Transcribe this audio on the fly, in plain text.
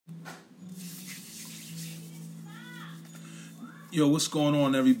Yo, what's going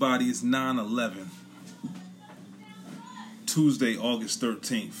on, everybody? It's 9/11, Tuesday, August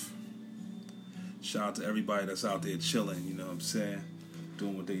 13th. Shout out to everybody that's out there chilling, you know what I'm saying?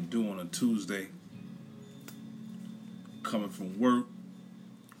 Doing what they do on a Tuesday. Coming from work,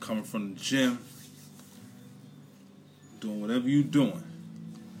 coming from the gym, doing whatever you doing.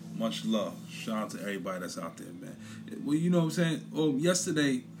 Much love. Shout out to everybody that's out there, man. Well, you know what I'm saying? Well,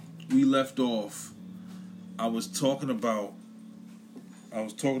 yesterday we left off. I was talking about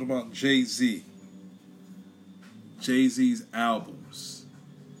Jay-Z. Jay-Z's albums.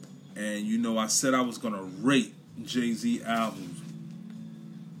 And you know, I said I was going to rate Jay-Z albums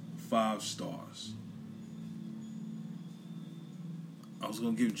 5 stars. I was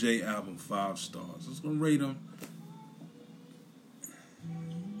going to give Jay album 5 stars. I was going to rate them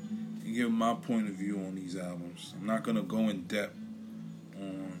and give my point of view on these albums. I'm not going to go in depth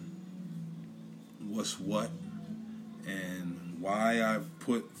on what's what and why I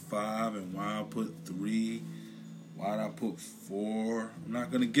put 5 and why I put 3, why did I put 4. I'm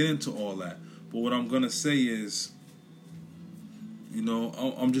not going to get into all that. But what I'm going to say is, you know,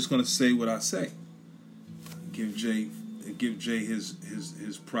 I'm just going to say what I say. Give Jay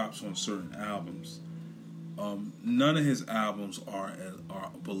his props on certain albums. None of his albums are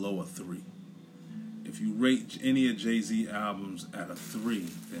below a 3. If you rate any of Jay-Z albums at a 3,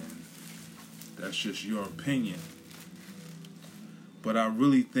 then that's just your opinion. But I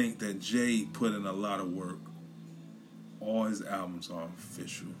really think that Jay put in a lot of work. All his albums are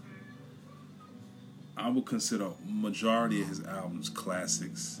official. I would consider majority of his albums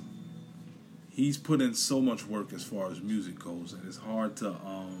classics. He's put in so much work as far as music goes, and it's hard to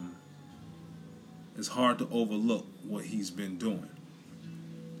overlook what he's been doing.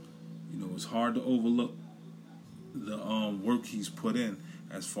 You know, it's hard to overlook the work he's put in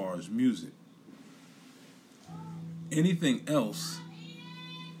as far as music. Anything else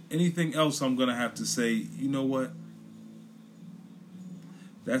I'm gonna have to say, you know what?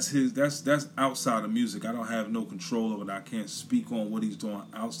 That's outside of music. I don't have no control over it. I can't speak on what he's doing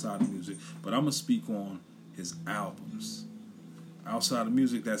outside of music. But I'm gonna speak on his albums. Outside of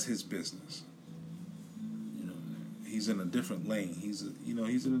music, that's his business. You know, he's in a different lane. He's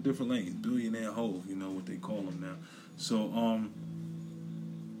in a different lane. Billionaire Hove, you know what they call him now. So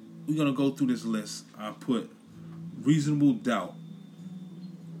we're gonna go through this list. I put Reasonable Doubt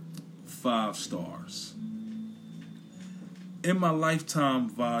 5 stars. In My Lifetime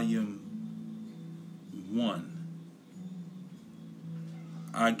Volume 1,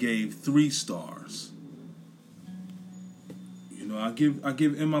 I gave 3 stars. You know, I give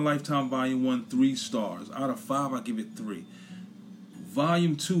In My Lifetime Volume 1 3 stars. Out of 5, I give it 3.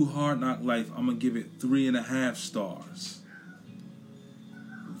 Volume 2, Hard Knock Life, I'm gonna give it 3.5 stars.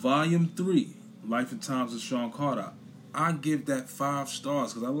 Volume 3, Life and Times of Sean Carter, I give that 5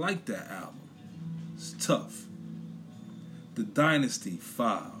 stars because I like that album. It's tough. The Dynasty,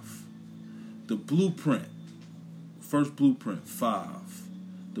 5. The Blueprint, first Blueprint, 5.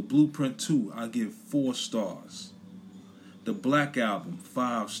 The Blueprint 2, I give 4 stars. The Black Album,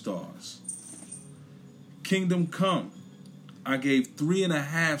 5 stars. Kingdom Come, I gave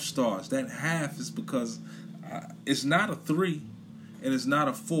 3.5 stars. That half is because it's not a 3 and it's not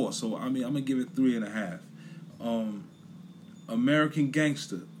a 4. So I mean, I'm gonna give it 3.5. American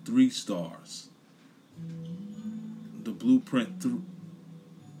Gangster, 3 stars. The Blueprint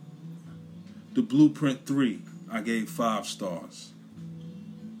 3, I gave 5 stars.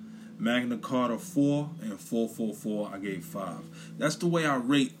 Magna Carta 4 and 444, I gave 5. That's the way I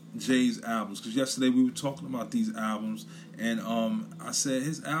rate Jay's albums. Because yesterday we were talking about these albums, and I said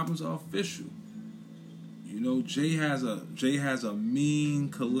his albums are official. You know, Jay has a mean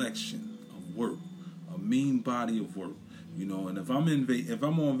collection of work, a mean body of work. You know, and if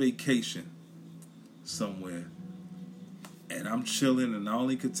I'm on vacation somewhere and I'm chilling and I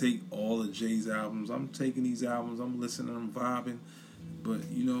only could take all of Jay's albums, I'm taking these albums, I'm listening, I'm vibing. But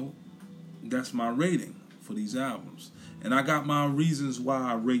you know, that's my rating for these albums. And I got my reasons why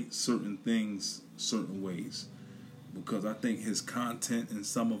I rate certain things certain ways. Because I think his content and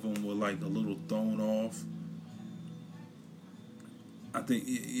some of them were like a little thrown off. I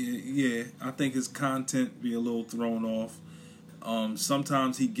think his content be a little thrown off.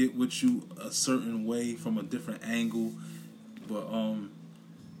 Sometimes he get with you a certain way from a different angle, but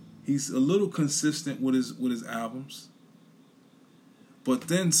he's a little consistent with his albums. But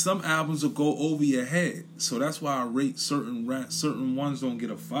then some albums will go over your head, so that's why I rate certain ones don't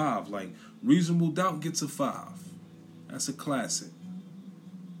get a 5. Like Reasonable Doubt gets a 5. That's a classic.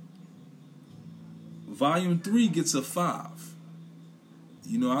 Volume 3 gets a 5.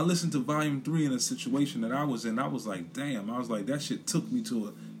 You know, I listened to Volume 3 in a situation that I was in. I was like, damn. I was like, that shit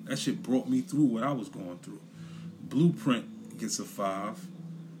that shit brought me through what I was going through. Blueprint gets a 5.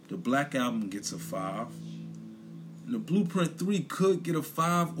 The Black Album gets a 5. And the Blueprint 3 could get a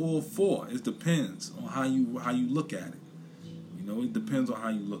 5 or a 4. It depends on how you look at it. You know, it depends on how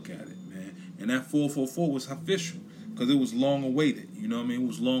you look at it, man. And that 444 was official because it was long awaited. You know what I mean? It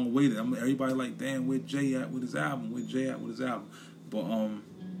was long awaited. Everybody like, damn, where Jay at with his album? Where Jay at with his album? But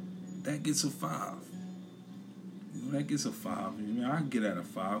that gets a 5. You know, that gets a 5. I mean, I get at a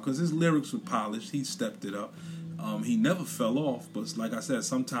 5 because his lyrics were polished. He stepped it up. He never fell off, but like I said,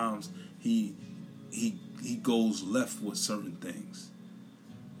 sometimes he goes left with certain things.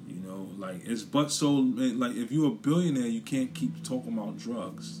 You know, like it's but so like if you're a billionaire, you can't keep talking about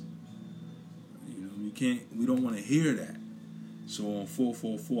drugs. You know, you can't. We don't want to hear that. So on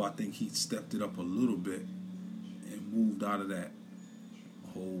 444, I think he stepped it up a little bit and moved out of that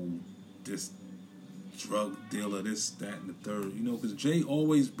whole this drug dealer, this, that, and the third. You know, because Jay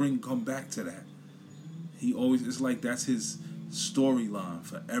always come back to that. He always, it's like that's his storyline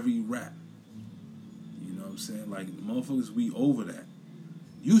for every rap. You know what I'm saying? Like, motherfuckers, we over that.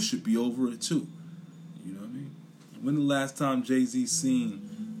 You should be over it too. You know what I mean? When the last time Jay-Z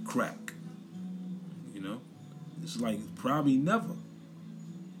seen crack? You know? It's like, probably never.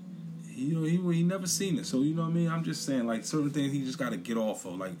 He never seen it. So, you know what I mean? I'm just saying, like, certain things he just got to get off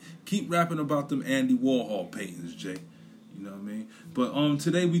of. Like, keep rapping about them Andy Warhol paintings, Jay. You know what I mean? But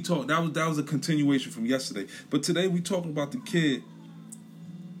today we talked. That was a continuation from yesterday. But today we talking about the kid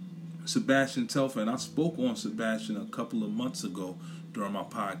Sebastian Telfair, and I spoke on Sebastian a couple of months ago during my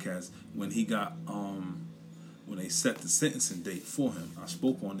podcast when he got when they set the sentencing date for him. I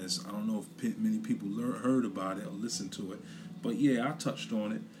spoke on this. I don't know if many people heard about it or listened to it, but yeah, I touched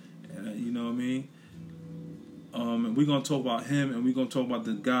on it. And you know what I mean? And we're gonna talk about him, and we're gonna talk about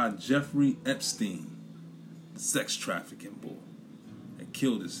the guy Jeffrey Epstein. Sex trafficking boy that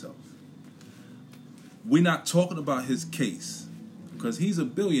killed himself. We're not talking about his case because he's a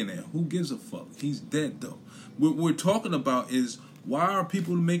billionaire. Who gives a fuck? He's dead though. What we're talking about is why are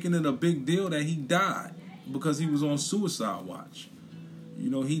people making it a big deal that he died because he was on suicide watch? You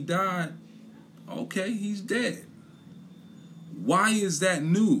know, he died. Okay, he's dead. Why is that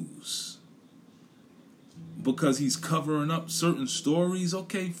news? Because he's covering up certain stories?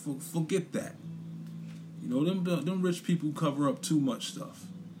 Okay, forget that. You know, them rich people cover up too much stuff.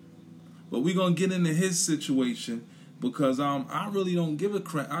 But we're going to get into his situation because I really don't give a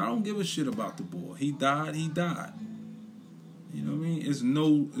crap. I don't give a shit about the boy. He died. You know what I mean? It's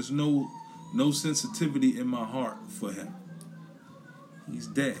no sensitivity in my heart for him. He's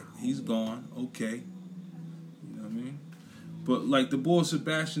dead. He's gone. Okay. You know what I mean? But like the boy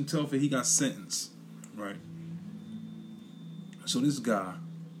Sebastian Telfair, he got sentenced, right? So this guy,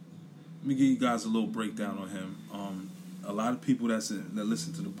 let me give you guys a little breakdown on him. A lot of people that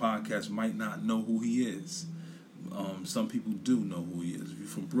listen to the podcast might not know who he is. Some people do know who he is. If you're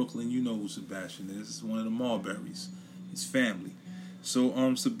from Brooklyn, you know who Sebastian is. It's one of the Marburys. His family.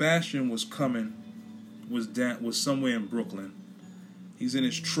 So Sebastian was somewhere in Brooklyn. He's in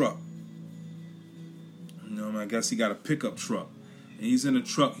his truck. You know, I guess he got a pickup truck. And he's in a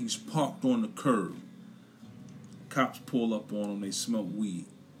truck. He's parked on the curb. Cops pull up on him. They smell weed.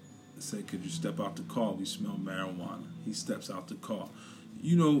 They say, could you step out the car? We smell marijuana. He steps out the car.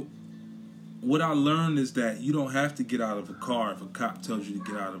 You know, what I learned is that you don't have to get out of a car if a cop tells you to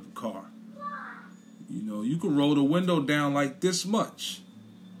get out of a car. You know, you can roll the window down like this much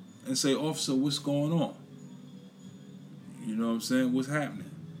and say, officer, what's going on? You know what I'm saying? What's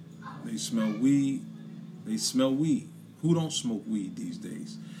happening? They smell weed. Who don't smoke weed these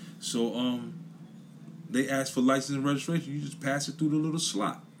days? So, they ask for license and registration. You just pass it through the little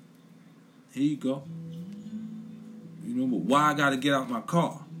slot. Here you go. You know, but why I got to get out my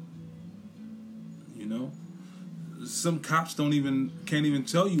car? You know? Some cops can't even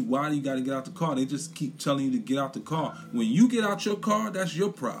tell you why you got to get out the car. They just keep telling you to get out the car. When you get out your car, that's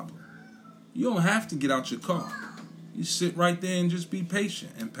your problem. You don't have to get out your car. You sit right there and just be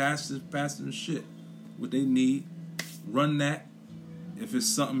patient and pass them shit. What they need, run that. If it's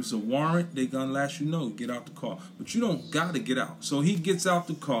something, it's a warrant, they gonna let you know, get out the car. But you don't gotta get out. So he gets out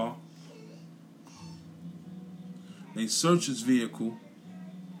the car. They search his vehicle.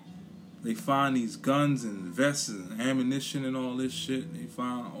 They find these guns and vests and ammunition and all this shit. They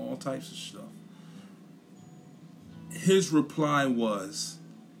find all types of stuff. His reply was,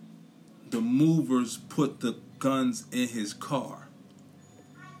 the movers put the guns in his car.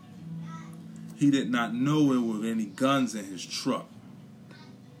 He did not know there were any guns in his truck.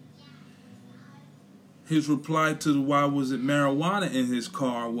 his reply to the why was it marijuana in his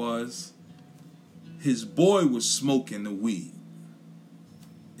car was his boy was smoking the weed.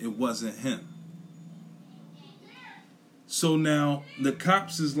 It wasn't him. So now the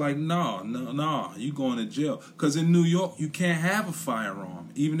cops is like, nah, you going to jail. Because in New York, you can't have a firearm,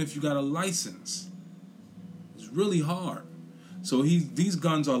 even if you got a license. It's really hard. So these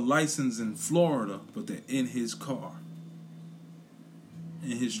guns are licensed in Florida, but they're in his car,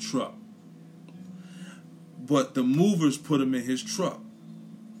 in his truck. But the movers put them in his truck.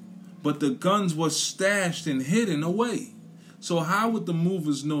 But the guns were stashed and hidden away. So how would the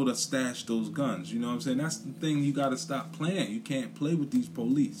movers know to stash those guns? You know what I'm saying? That's the thing you got to stop playing. You can't play with these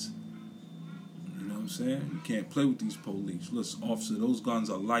police. You know what I'm saying? You can't play with these police. Listen, officer, those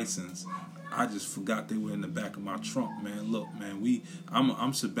guns are licensed. I just forgot they were in the back of my trunk, man. Look, man,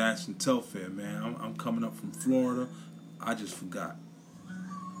 I'm Sebastian Telfair, man. I'm coming up from Florida. I just forgot.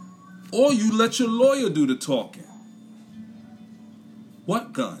 Or you let your lawyer do the talking.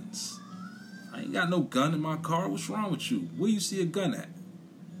 What guns? I ain't got no gun in my car. What's wrong with you? Where you see a gun at?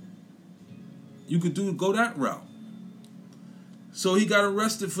 You could go that route. So he got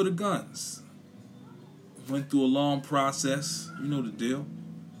arrested for the guns. Went through a long process. You know the deal.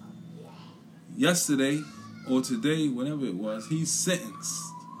 Yesterday or today, whenever it was, he's sentenced.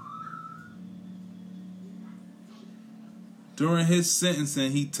 During his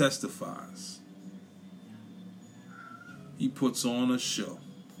sentencing, he testifies. He puts on a show.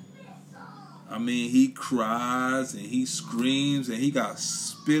 I mean, he cries and he screams and he got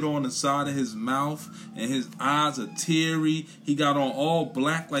spit on the side of his mouth and his eyes are teary. He got on all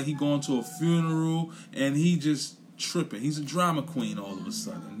black like he going to a funeral and he just tripping. He's a drama queen all of a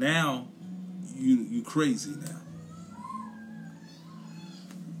sudden. Now, you crazy now.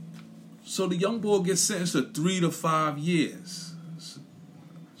 So the young boy gets sentenced to 3 to 5 years.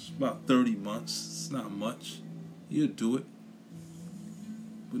 It's about 30 months. It's not much. He'll do it.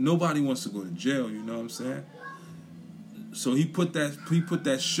 But nobody wants to go to jail, you know what I'm saying? So he put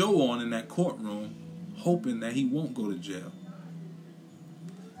that show on in that courtroom, hoping that he won't go to jail.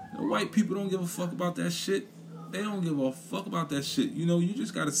 The white people don't give a fuck about that shit. They don't give a fuck about that shit. You know, you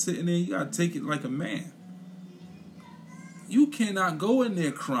just gotta sit in there, you gotta take it like a man. You cannot go in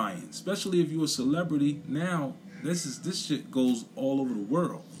there crying, especially if you're a celebrity. Now, this shit goes all over the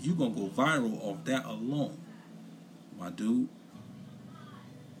world. You gonna go viral off that alone, my dude.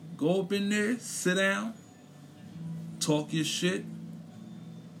 Go up in there, sit down, talk your shit.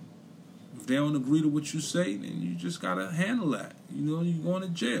 If they don't agree to what you say, then you just gotta handle that. You know, you're going to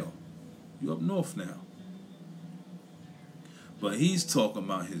jail. You up north now. But he's talking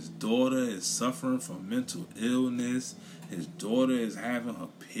about his daughter is suffering from mental illness. His daughter is having her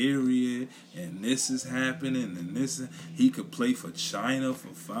period, and this is happening, and this. He could play for China for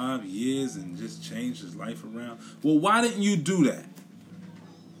 5 years and just change his life around. Well, why didn't you do that?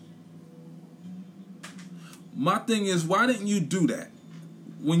 My thing is, why didn't you do that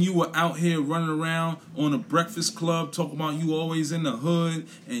when you were out here running around on a Breakfast Club talking about you always in the hood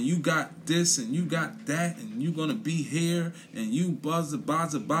and you got this and you got that and you gonna be here and you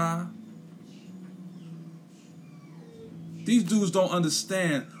buzz-a-buzz-a-bye? These dudes don't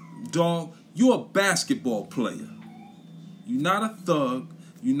understand, dog. You're a basketball player. You're not a thug.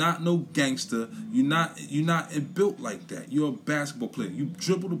 You're not no gangster. You're not built like that. You're a basketball player. You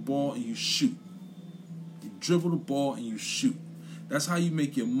dribble the ball and you shoot. Dribble the ball and you shoot. That's how you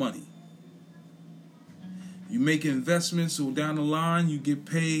make your money. You make investments so down the line you get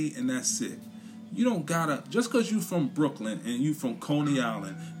paid and that's it. You don't gotta, just because you from Brooklyn and you from Coney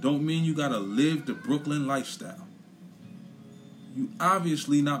Island don't mean you gotta live the Brooklyn lifestyle. You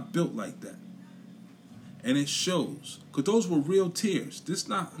obviously not built like that. And it shows. Because those were real tears. This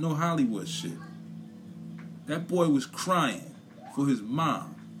not no Hollywood shit. That boy was crying for his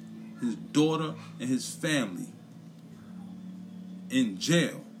mom, his daughter, and his family in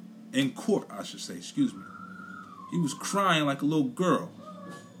jail, in court, I should say, excuse me. He was crying like a little girl,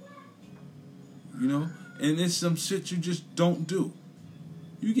 you know, and it's some shit you just don't do.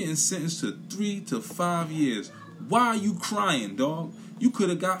 You getting sentenced to 3 to 5 years. Why are you crying, dog? You could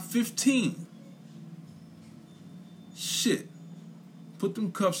have got 15. Shit. Put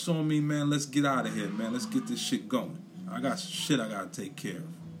them cuffs on me, man. Let's get out of here, man. Let's get this shit going. I got shit I gotta take care of.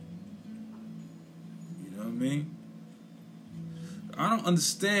 You know what I mean? I don't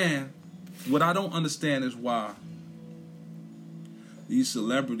understand. What I don't understand is why these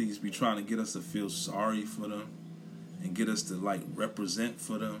celebrities be trying to get us to feel sorry for them and get us to, like, represent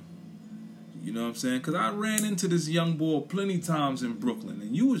for them. You know what I'm saying? Because I ran into this young boy plenty times in Brooklyn,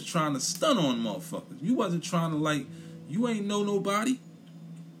 and you was trying to stun on motherfuckers. You wasn't trying to, like, you ain't know nobody.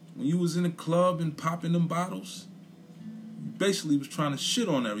 When you was in the club and popping them bottles, you basically was trying to shit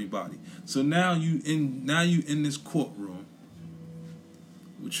on everybody. So now you in this courtroom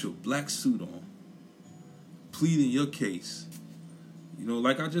with your black suit on, pleading your case. You know,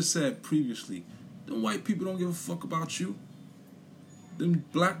 like I just said previously, them white people don't give a fuck about you. Them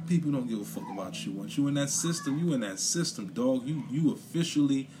black people don't give a fuck about you. Once you in that system, you in that system, dog. You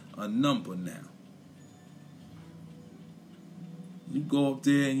officially a number now. You go up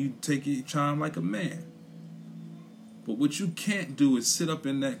there and you take your time like a man. But what you can't do is sit up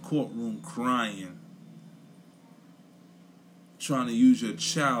in that courtroom crying, trying to use your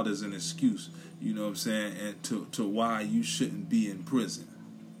child as an excuse, you know what I'm saying, and to why you shouldn't be in prison.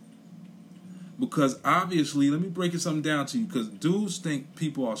 Because obviously, let me break it something down to you, because dudes think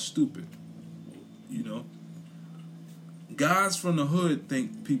people are stupid, you know. Guys from the hood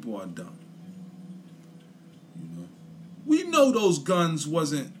think people are dumb. You know. We know those guns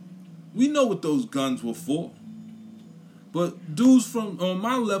we know what those guns were for. But dudes from on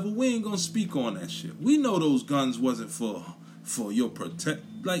my level, we ain't gonna speak on that shit. We know those guns wasn't for your protect.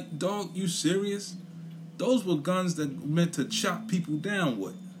 Like, dog, you serious? Those were guns that meant to chop people down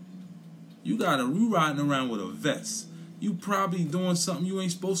with. You riding around with a vest. You probably doing something you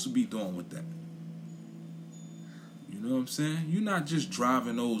ain't supposed to be doing with that. You know what I'm saying? You're not just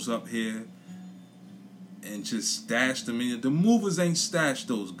driving those up here and just stash them in. The movers ain't stashed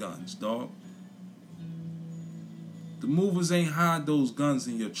those guns, dog. The movers ain't hide those guns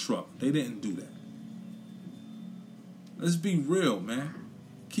in your truck. They didn't do that. Let's be real, man.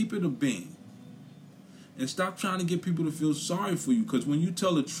 Keep it a bean. And stop trying to get people to feel sorry for you. Because when you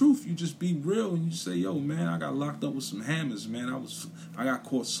tell the truth, you just be real and you say, yo, man, I got locked up with some hammers, man. I got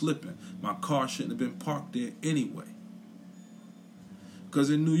caught slipping. My car shouldn't have been parked there anyway. Because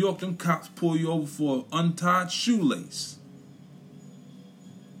in New York, them cops pull you over for an untied shoelace.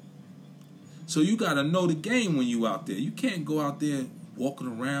 So you got to know the game when you out there. You can't go out there walking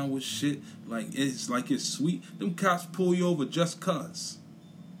around with shit like it's sweet. Them cops pull you over just cuz.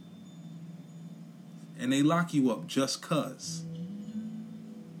 And they lock you up just cuz.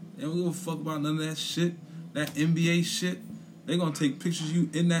 They don't give a fuck about none of that shit. That NBA shit. They gonna take pictures of you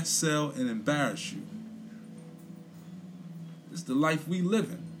in that cell and embarrass you. It's the life we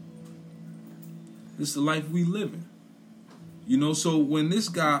living. It's the life we living. You know, so when this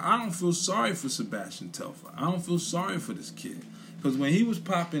guy, I don't feel sorry for Sebastian Telfair. I don't feel sorry for this kid. Because when he was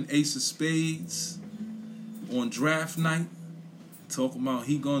popping Ace of Spades on draft night, talking about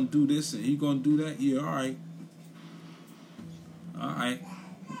he gonna do this and he gonna do that, yeah, alright. Alright.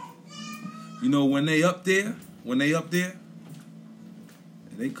 You know, when they up there, and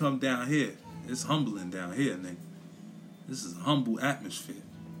they come down here, it's humbling down here, nigga. This is a humble atmosphere.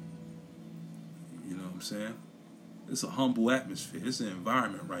 You know what I'm saying? It's a humble atmosphere. It's an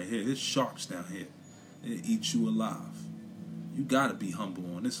environment right here. There's sharks down here. They eat you alive. You gotta be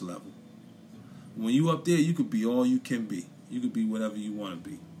humble on this level. When you up there, you could be all you can be. You could be whatever you want to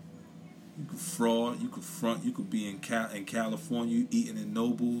be. You could fraud, you could front, you could be in California, you eating in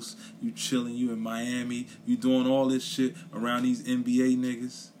Nobles, you chilling, you in Miami, you doing all this shit around these NBA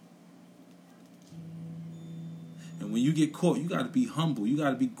niggas. And when you get caught, you gotta be humble. You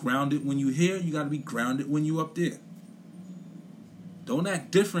gotta be grounded when you here, you gotta be grounded when you up there. Don't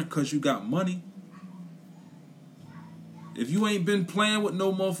act different because you got money. If you ain't been playing with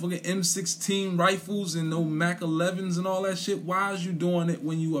no motherfucking M16 rifles and no Mac 11s and all that shit, why is you doing it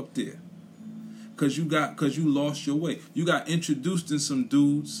when you up there? Cause you lost your way. You got introduced in some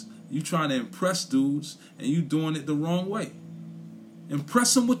dudes. You trying to impress dudes and you doing it the wrong way.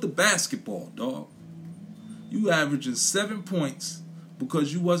 Impress them with the basketball, dog. You averaging 7 points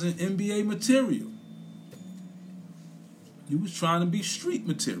because you wasn't NBA material. You was trying to be street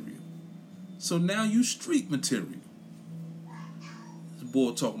material. So now you street material. This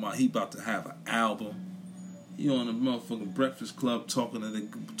boy talking about he about to have an album. He on the motherfucking Breakfast Club talking to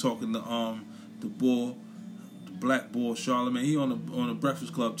the boy, the black boy Charlamagne. He on the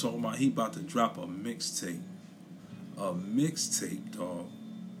Breakfast Club talking about he about to drop a mixtape. A mixtape, dog.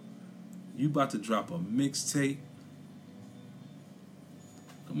 You about to drop a mixtape?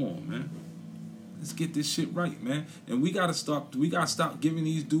 Come on, man. Let's get this shit right, man. And we gotta stop giving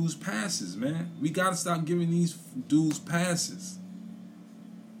these dudes passes, man. We gotta stop giving these dudes passes.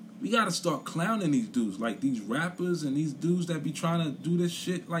 We gotta start clowning these dudes, like these rappers and these dudes that be trying to do this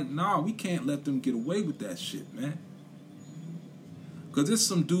shit. Like, nah, we can't let them get away with that shit, man. Cause there's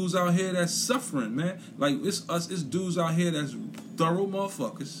some dudes out here that's suffering, man. Like it's dudes out here that's thorough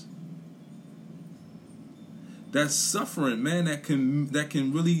motherfuckers. That's suffering, man, that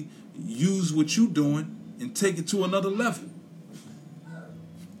can really use what you doing and take it to another level.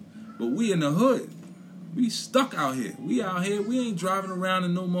 But we in the hood. We stuck out here. We out here. We ain't driving around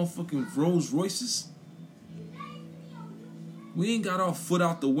in no motherfucking Rolls Royces. We ain't got our foot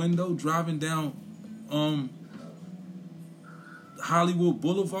out the window driving down Hollywood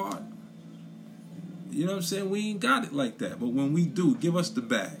Boulevard. You know what I'm saying? We ain't got it like that. But when we do, give us the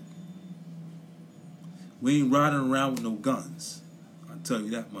bag. We ain't riding around with no guns. I'll tell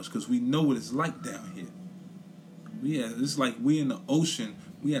you that much. Because we know what it's like down here. It's like we in the ocean.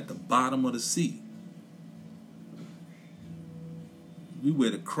 We at the bottom of the sea. We where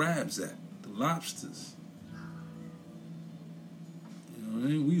the crabs at. The lobsters. You know what I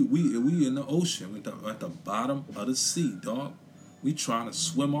mean? We in the ocean. We at the bottom of the sea, dog. We trying to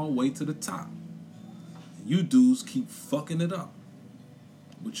swim our way to the top. You dudes keep fucking it up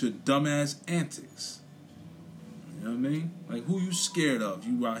with your dumbass antics. You know what I mean? Like, who you scared of?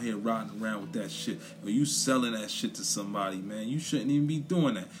 You out here riding around with that shit. Or you selling that shit to somebody, man. You shouldn't even be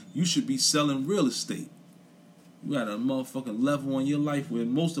doing that. You should be selling real estate. You at a motherfucking level in your life where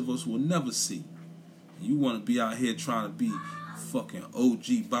most of us will never see. You want to be out here trying to be fucking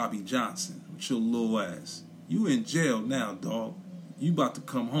OG Bobby Johnson with your little ass. You in jail now, dog. You about to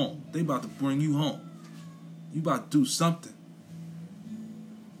come home. They about to bring you home. You about to do something.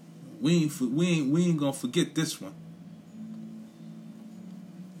 We ain't gonna forget this one.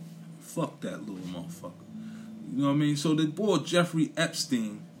 Fuck that little motherfucker. You know what I mean? So the boy Jeffrey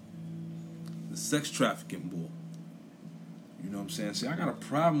Epstein, the sex trafficking boy. You know what I'm saying? See, I got a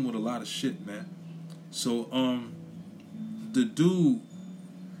problem with a lot of shit, man. So the dude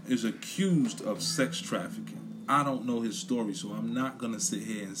is accused of sex trafficking. I don't know his story, so I'm not gonna sit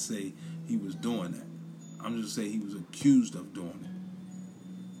here and say he was doing that. I'm just saying he was accused of doing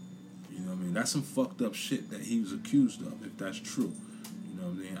it. You know what I mean? That's some fucked up shit that he was accused of, if that's true. You know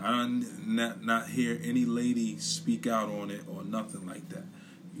what I mean? I not hear any lady speak out on it or nothing like that.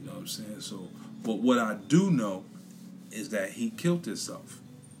 You know what I'm saying? So, but what I do know is that he killed himself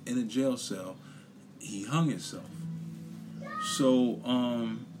in a jail cell. He hung himself. So,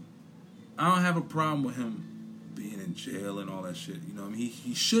 I don't have a problem with him being in jail and all that shit. You know what I mean?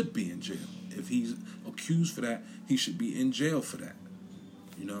 He should be in jail. If he's accused for that, he should be in jail for that.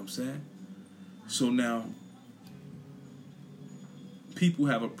 You know what I'm saying? So now, people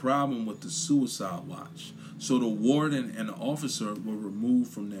have a problem with the suicide watch. So the warden and the officer were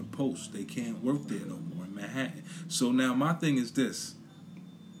removed from their post. They can't work there no more in Manhattan. So now my thing is this.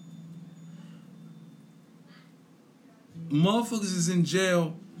 Motherfuckers is in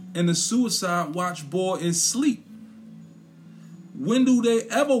jail and the suicide watch boy is asleep. When do they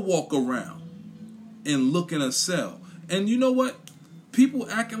ever walk around and look in a cell? And you know what? People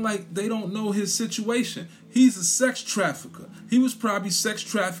acting like they don't know his situation. He's a sex trafficker. He was probably sex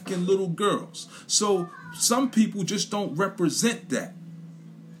trafficking little girls. So some people just don't represent that.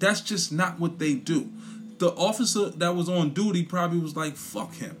 That's just not what they do. The officer that was on duty probably was like,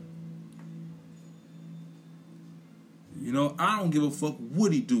 fuck him. You know, I don't give a fuck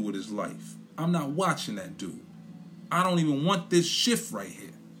what he do with his life. I'm not watching that dude. I don't even want this shift right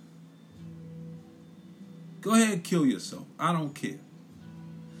here. Go ahead and kill yourself. I don't care.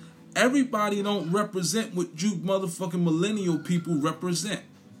 Everybody don't represent what you motherfucking millennial people represent.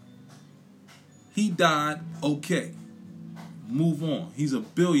 He died, okay. Move on. He's a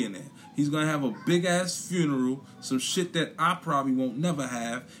billionaire. He's going to have a big-ass funeral, some shit that I probably won't never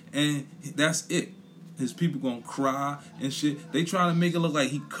have, and that's it. His people going to cry and shit. They trying to make it look like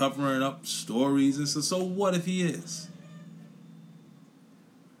he covering up stories and stuff. So what if he is?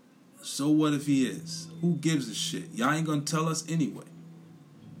 So what if he is? Who gives a shit? Y'all ain't going to tell us anyway.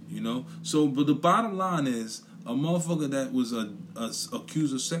 You know? So, but the bottom line is, a motherfucker that was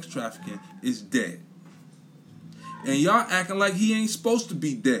accused of sex trafficking is dead. And y'all acting like he ain't supposed to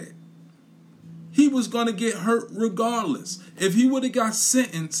be dead. He was going to get hurt regardless. If he would have got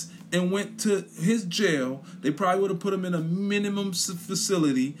sentenced and went to his jail, they probably would have put him in a minimum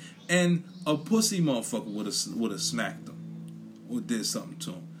facility and a pussy motherfucker would have smacked him or did something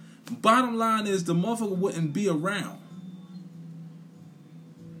to him. Bottom line is, the motherfucker wouldn't be around.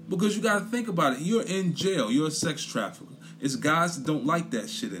 Because you got to think about it. You're in jail. You're a sex trafficker. It's guys that don't like that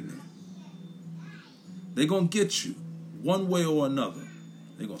shit in there. They're going to get you one way or another.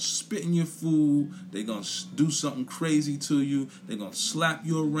 They're going to spit in your food. They're going to do something crazy to you. They're going to slap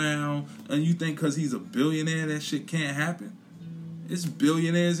you around. And you think because he's a billionaire that shit can't happen? It's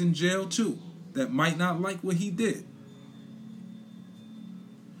billionaires in jail too that might not like what he did.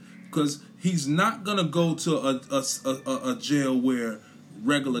 Because he's not going to go to a jail where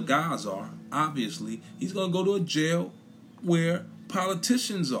regular guys are, obviously. He's going to go to a jail where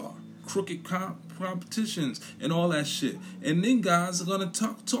politicians are. Crooked competitions and all that shit. And then guys are gonna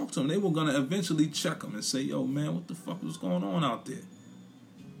talk to him. They were gonna eventually check him and say, yo, man, what the fuck was going on out there?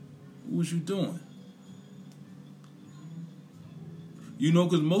 What was you doing? You know,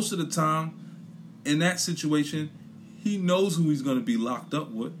 because most of the time, in that situation, he knows who he's going to be locked up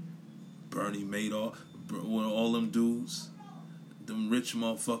with. Bernie Madoff, all them dudes, them rich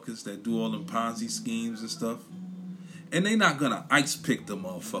motherfuckers that do all them Ponzi schemes and stuff. And they not going to ice pick the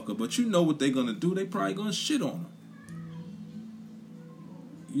motherfucker, but you know what they going to do. They probably going to shit on him.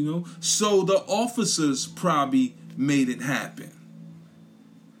 You know? So the officers probably made it happen.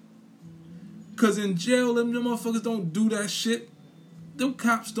 Because in jail, them motherfuckers don't do that shit. Them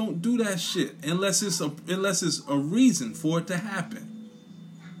cops don't do that shit unless it's a reason for it to happen.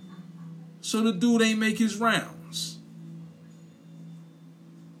 So the dude ain't make his rounds.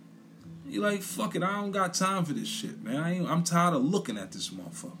 You like, fuck it, I don't got time for this shit, man. I'm tired of looking at this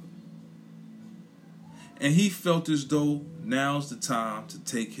motherfucker. And he felt as though now's the time to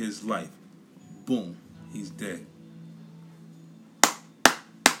take his life. Boom, he's dead.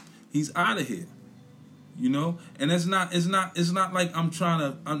 He's out of here. You know, and it's not like I'm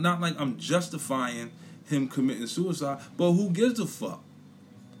not like I'm justifying him committing suicide, but who gives a fuck?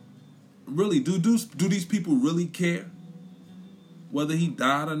 Really, do these people really care whether he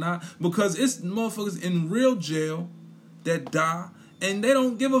died or not? Because it's motherfuckers in real jail that die, and they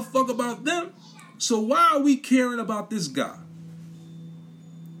don't give a fuck about them. So why are we caring about this guy?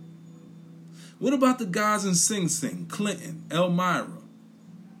 What about the guys in Sing Sing, Clinton, Elmira,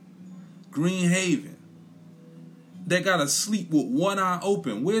 Green Haven? They gotta sleep with one eye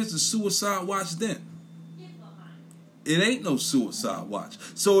open. Where's the suicide watch then? It ain't no suicide watch.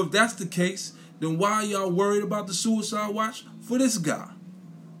 So if that's the case, then why are y'all worried about the suicide watch for this guy?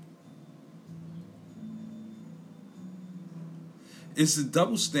 It's a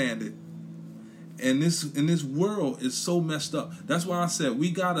double standard. And this world is so messed up. That's why I said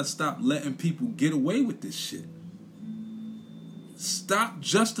we gotta stop letting people get away with this shit. Stop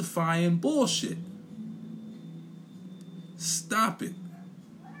justifying bullshit. Stop it.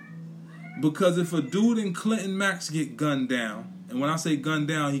 Because if a dude in Clinton Max get gunned down, and when I say gunned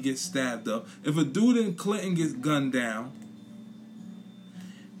down, he gets stabbed up. If a dude in Clinton gets gunned down,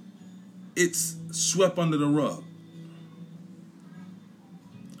 it's swept under the rug.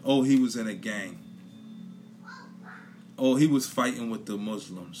 Oh, he was in a gang. Oh, he was fighting with the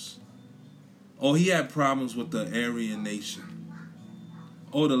Muslims. Oh, he had problems with the Aryan nation.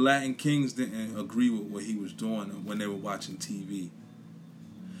 Oh, the Latin Kings didn't agree with what he was doing when they were watching TV.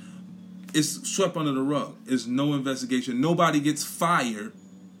 It's swept under the rug. It's no investigation. Nobody gets fired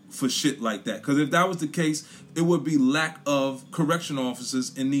for shit like that. Because if that was the case, it would be lack of correction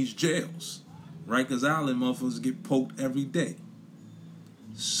officers in these jails. Rikers Island motherfuckers get poked every day.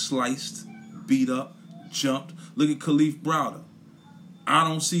 Sliced, beat up, jumped. Look at Khalif Browder. I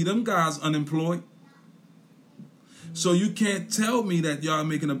don't see them guys unemployed. So you can't tell me that y'all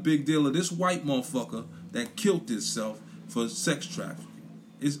making a big deal of this white motherfucker that killed himself for sex trafficking.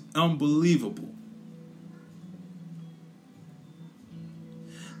 It's unbelievable.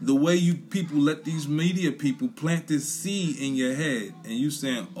 The way you people let these media people plant this seed in your head and you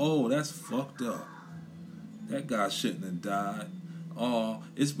saying, oh, that's fucked up. That guy shouldn't have died. Oh,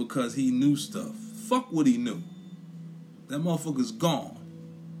 it's because he knew stuff. Fuck what he knew. That motherfucker's gone.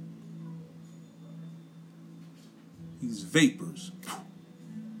 He's vapors.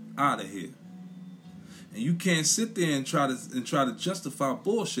 Out of here. And you can't sit there and try to justify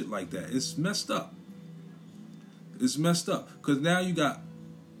bullshit like that. It's messed up. It's messed up. Because now you got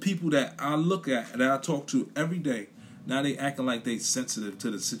people that I look at, that I talk to every day. Now they acting like they sensitive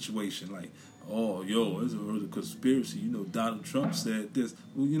to the situation. Like, oh, yo, there's a conspiracy. You know, Donald Trump said this.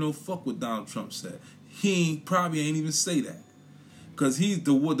 Well, you know, fuck what Donald Trump said. He probably ain't even say that. Because he's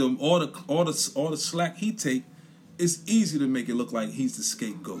all the slack he take. It's easy to make it look like he's the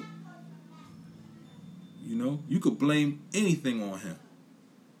scapegoat. You know, you could blame anything on him.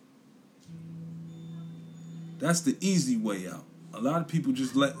 That's the easy way out. A lot of people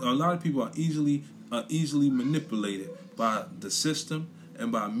are easily manipulated by the system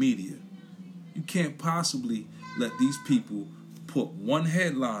and by media. You can't possibly let these people put one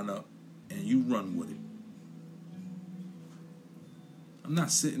headline up and you run with it. I'm not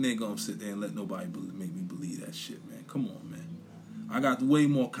gonna sit there and let nobody make me believe that shit, man. Come on, man. I got way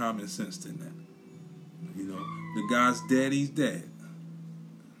more common sense than that. You know, the guy's dead, he's dead.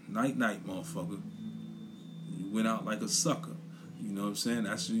 Night, motherfucker. You went out like a sucker. You know what I'm saying?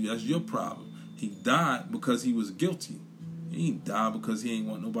 That's your problem. He died because he was guilty. He ain't died because he ain't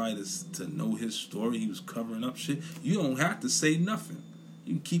want nobody to know his story. He was covering up shit. You don't have to say nothing.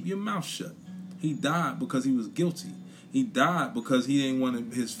 You can keep your mouth shut. He died because he was guilty. He died because he didn't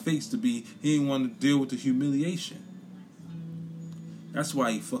want his face to be, he didn't want to deal with the humiliation. That's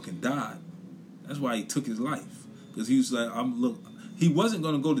why he fucking died. That's why he took his life. Because he was like, he wasn't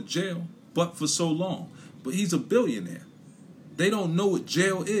going to go to jail, but for so long. But he's a billionaire. They don't know what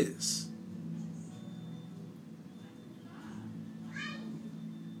jail is.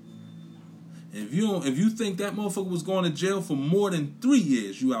 If you think that motherfucker was going to jail for more than 3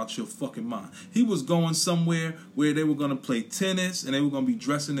 years, you out your fucking mind. He was going somewhere where they were going to play tennis, and they were going to be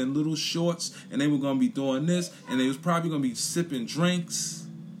dressing in little shorts, and they were going to be doing this, and they was probably going to be sipping drinks.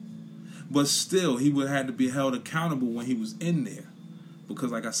 But still, he would have had to be held accountable when he was in there.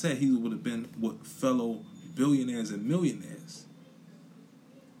 Because like I said, he would have been with fellow billionaires and millionaires.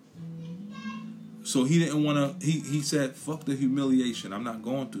 So he didn't want to, he said, fuck the humiliation. I'm not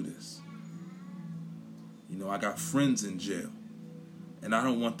going through this. You know, I got friends in jail. And I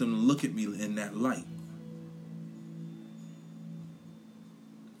don't want them to look at me in that light.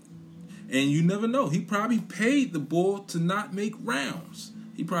 And you never know. He probably paid the boy to not make rounds.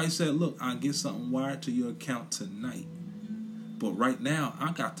 He probably said, look, I'll get something wired to your account tonight. But right now,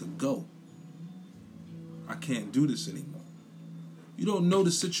 I got to go. I can't do this anymore. You don't know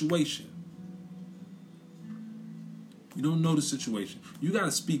the situation. You don't know the situation. You got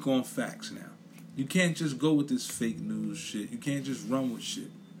to speak on facts now. You can't just go with this fake news shit. You can't just run with shit.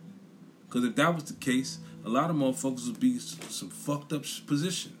 Because if that was the case, a lot of motherfuckers would be some fucked up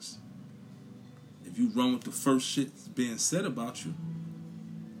positions. If you run with the first shit that's being said about you,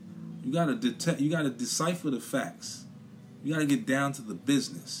 you gotta detect. You gotta decipher the facts. You gotta get down to the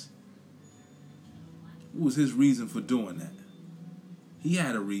business. What was his reason for doing that? He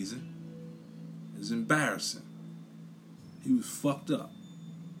had a reason. It was embarrassing. He was fucked up.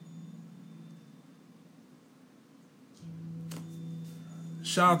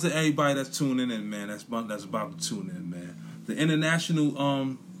 Shout out to everybody that's tuning in, man. That's about to tune in, man. The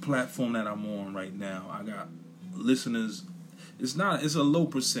international platform that I'm on right now, I got listeners. It's a low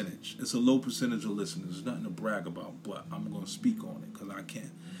percentage. It's a low percentage of listeners. There's nothing to brag about, but I'm gonna speak on it because I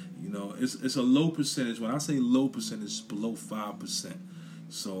can. You know, it's a low percentage. When I say low percentage, it's below 5%.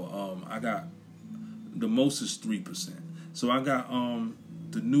 So I got the most is 3%. So I got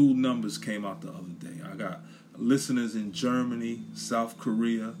the new numbers came out the other day. I got listeners in Germany, South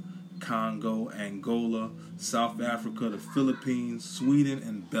Korea, Congo, Angola, South Africa, the Philippines, Sweden,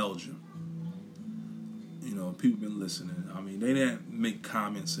 and Belgium. You know, people been listening. I mean, they didn't make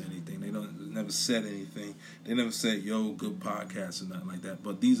comments or anything. They never said anything. They never said, yo, good podcast or nothing like that.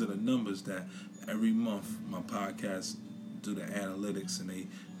 But these are the numbers that every month my podcast do the analytics and they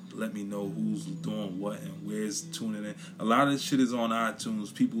let me know who's doing what and where's tuning in. A lot of this shit is on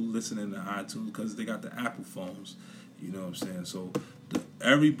iTunes. People listening to iTunes because they got the Apple phones. You know what I'm saying? So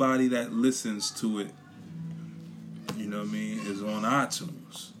everybody that listens to it, you know what I mean, is on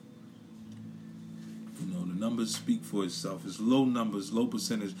iTunes. You know, the numbers speak for itself. It's low numbers, low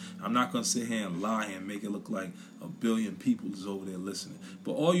percentage. I'm not going to sit here and lie and make it look like 1 billion people is over there listening.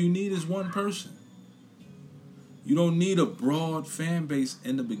 But all you need is one person. You don't need a broad fan base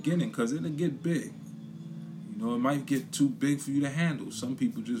in the beginning because it'll get big. You know, it might get too big for you to handle. Some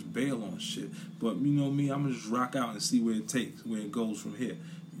people just bail on shit. But you know me, I'm going to just rock out and see where it takes, where it goes from here.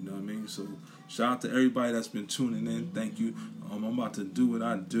 You know what I mean? So shout out to everybody that's been tuning in. Thank you. I'm about to do what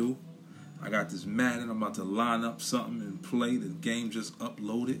I do. I got this Madden. I'm about to line up something and play. The game just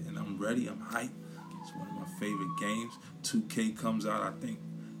uploaded and I'm ready. I'm hyped. It's one of my favorite games. 2K comes out, I think,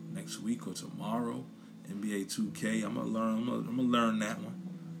 next week or tomorrow. NBA 2K. I'm gonna learn that one.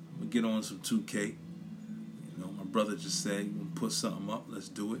 I'm gonna get on some 2K. You know, my brother just said, "You gonna put something up? Let's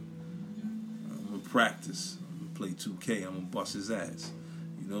do it." I'm gonna practice. I'm gonna play 2K. I'm gonna bust his ass.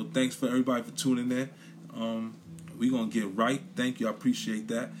 You know, thanks for everybody for tuning in. We gonna get right. Thank you. I appreciate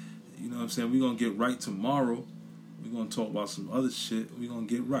that. You know what I'm saying? We gonna get right tomorrow. We gonna talk about some other shit. We gonna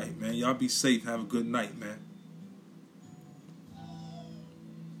get right, man. Y'all be safe. Have a good night, man.